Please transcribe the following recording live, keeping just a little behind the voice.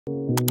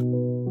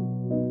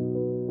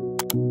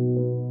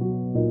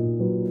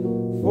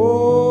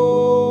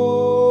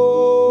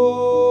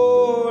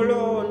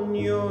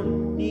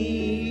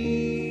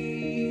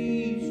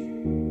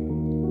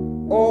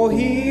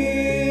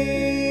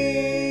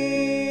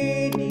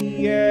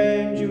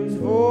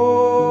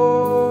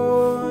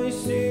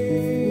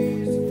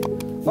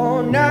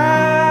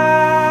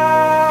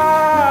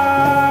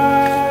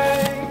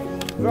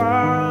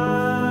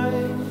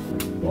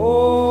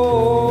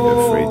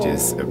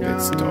A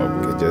bit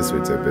stopped, just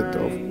with a bit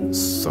of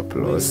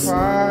surplus.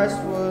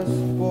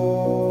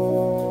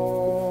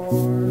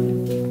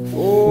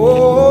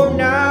 Oh,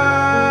 night,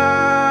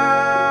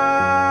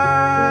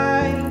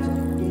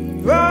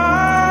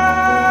 right,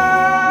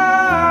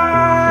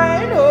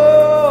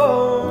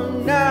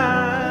 oh,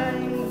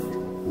 night,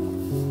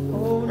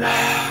 oh,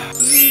 night.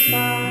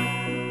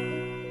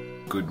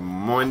 Good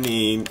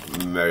morning,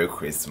 Merry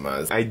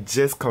Christmas. I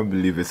just can't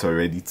believe it's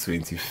already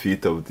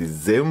 25th of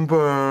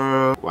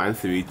December.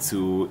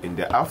 1:32 in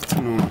the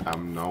afternoon.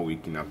 I'm now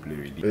waking up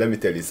late. Let me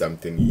tell you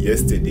something.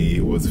 Yesterday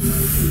was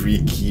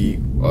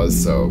freaky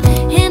awesome.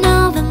 In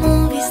all the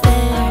movies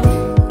there,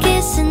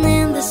 kissing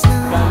in the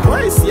snow.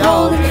 Where is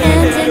y'all? I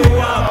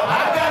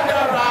got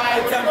the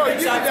right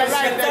temperature to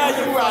tell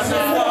you are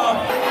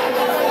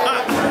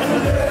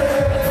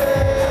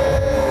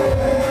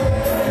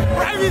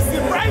privacy.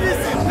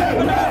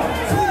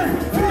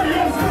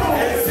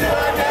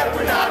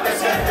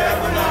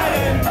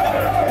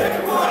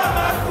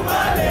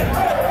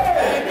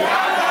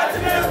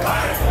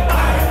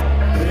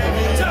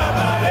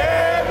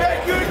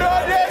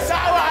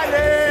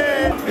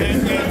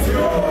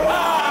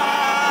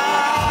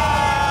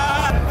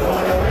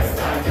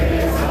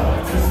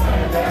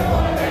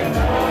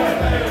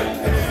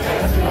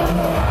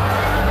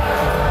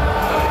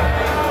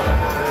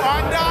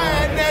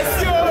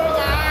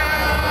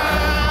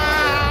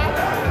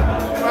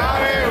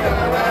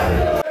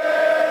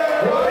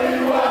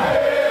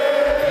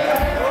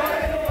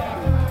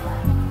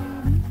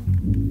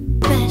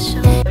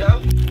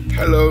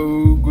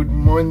 Hello, good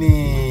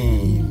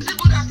morning.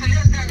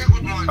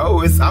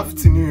 Oh, it's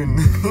afternoon.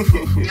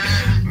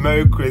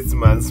 Merry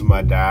Christmas,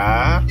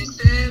 mother. The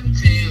same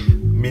to you.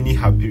 Many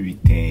happy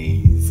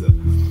returns.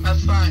 I'm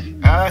fine.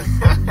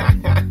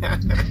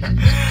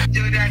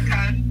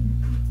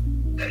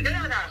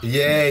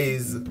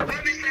 Yes.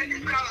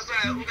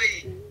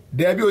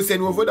 Debbie will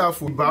send over that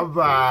food. Bye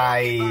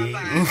bye.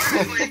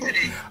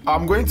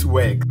 I'm going to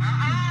work.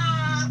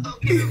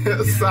 Okay.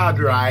 Sad,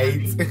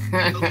 right? Okay,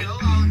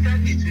 I'll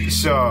send it to you.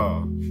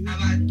 Sure.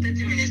 About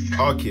 30 minutes time.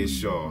 Okay,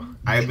 sure.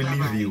 I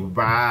believe you.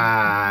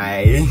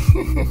 Bye.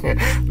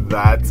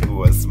 That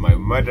was my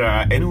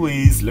mother.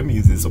 Anyways, let me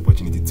use this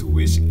opportunity to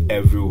wish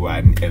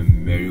everyone a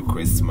Merry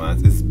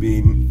Christmas. It's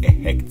been a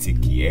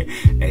hectic year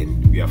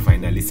and we are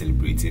finally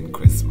celebrating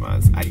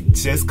Christmas. I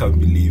just can't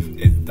believe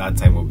it's that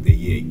time of the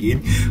year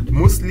again.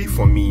 Mostly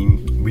for me,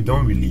 we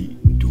don't really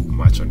do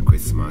much on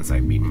Christmas. I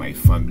mean, my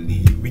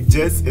family,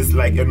 it's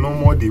like a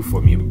normal day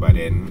for me, but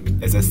then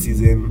it's a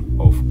season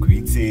of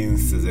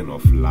greetings, season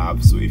of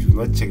love. So if you've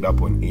not checked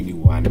up on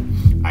anyone,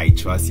 I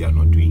trust you are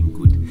not doing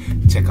good.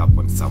 Check up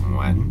on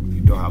someone.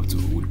 You don't have to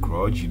hold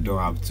grudge. You don't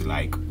have to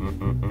like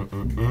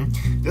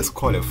just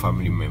call a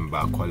family member,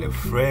 call a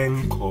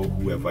friend, call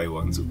whoever you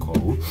want to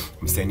call.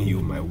 I'm sending you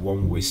my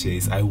warm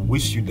wishes. I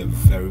wish you the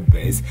very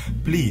best.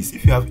 Please,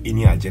 if you have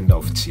any agenda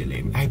of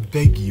chilling, I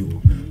beg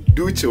you,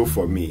 do chill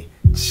for me.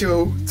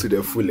 Chill to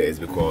the fullest,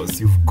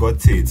 because you've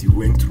got it. You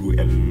went through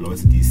a lot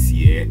this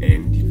year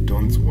and you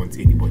don't want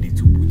anybody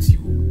to put you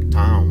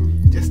down.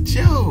 Just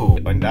chill.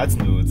 On that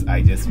note,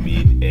 I just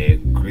made a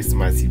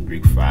Christmassy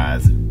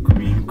breakfast,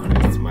 green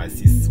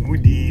Christmassy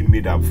smoothie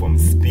made up from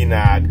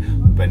spinach,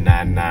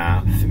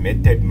 banana,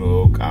 fermented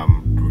milk,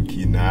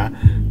 burkina,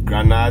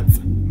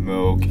 granite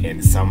milk,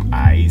 and some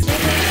ice.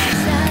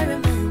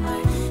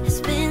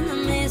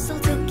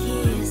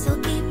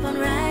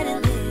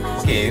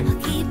 Okay.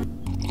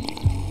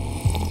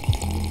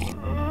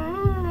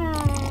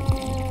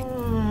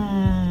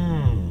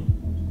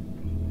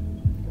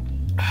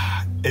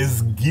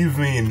 It's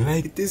giving,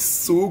 like, it is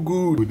so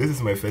good. This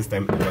is my first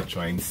time ever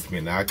trying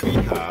spinach. We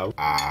have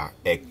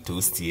egg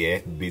toast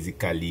here,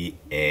 basically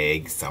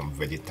egg, some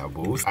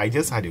vegetables. I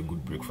just had a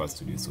good breakfast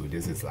today, so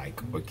this is like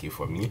okay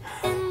for me.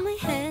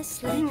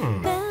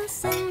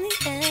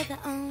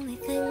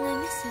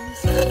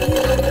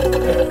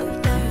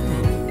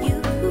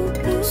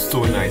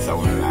 So nice, I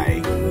would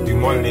like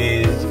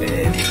demolish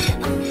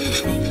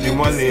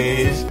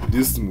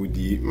this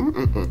smoothie.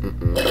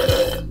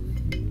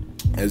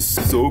 It's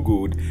so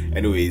good.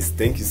 Anyways,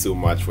 thank you so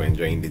much for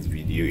enjoying this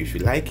video. If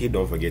you like it,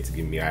 don't forget to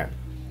give me a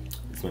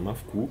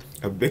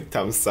big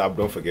thumbs up.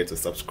 Don't forget to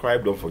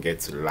subscribe. Don't forget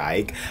to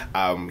like.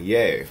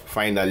 Yeah,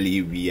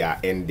 finally we are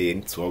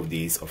ending 12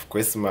 days of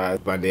Christmas,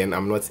 but then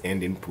I'm not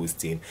ending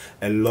posting.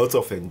 A lot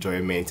of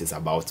enjoyment is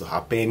about to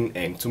happen,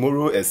 and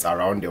tomorrow is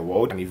Around the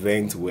World, an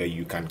event where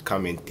you can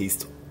come and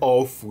taste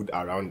all food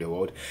around the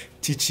world.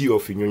 Chichi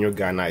of Inyonyo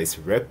Ghana is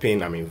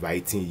repping. I'm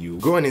inviting you.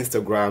 Go on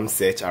Instagram,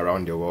 search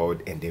Around the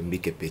World, and then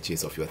make a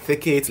purchase of your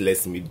ticket.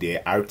 Let's meet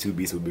there.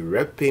 R2Bs will be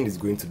repping. It's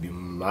going to be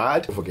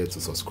mad. Don't forget to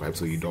subscribe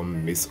so you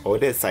don't miss all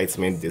the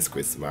excitement this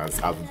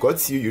Christmas. I've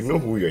got you. You know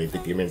who your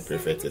entertainment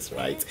prefect is,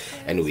 right?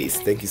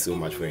 Anyways, thank you so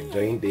much for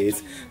enjoying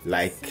this.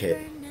 Like,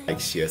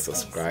 share,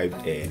 subscribe,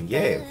 and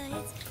yeah,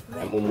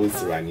 I'm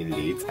almost running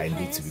late. I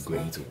need to be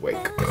going to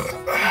work.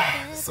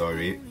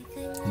 Sorry.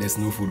 There's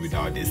no food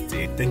without this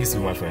thing. Thank you so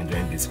much for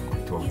enjoying this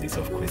 12 days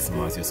of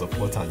Christmas. Your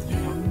support has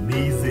been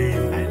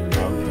amazing. I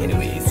love you.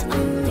 Anyways,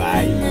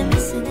 bye.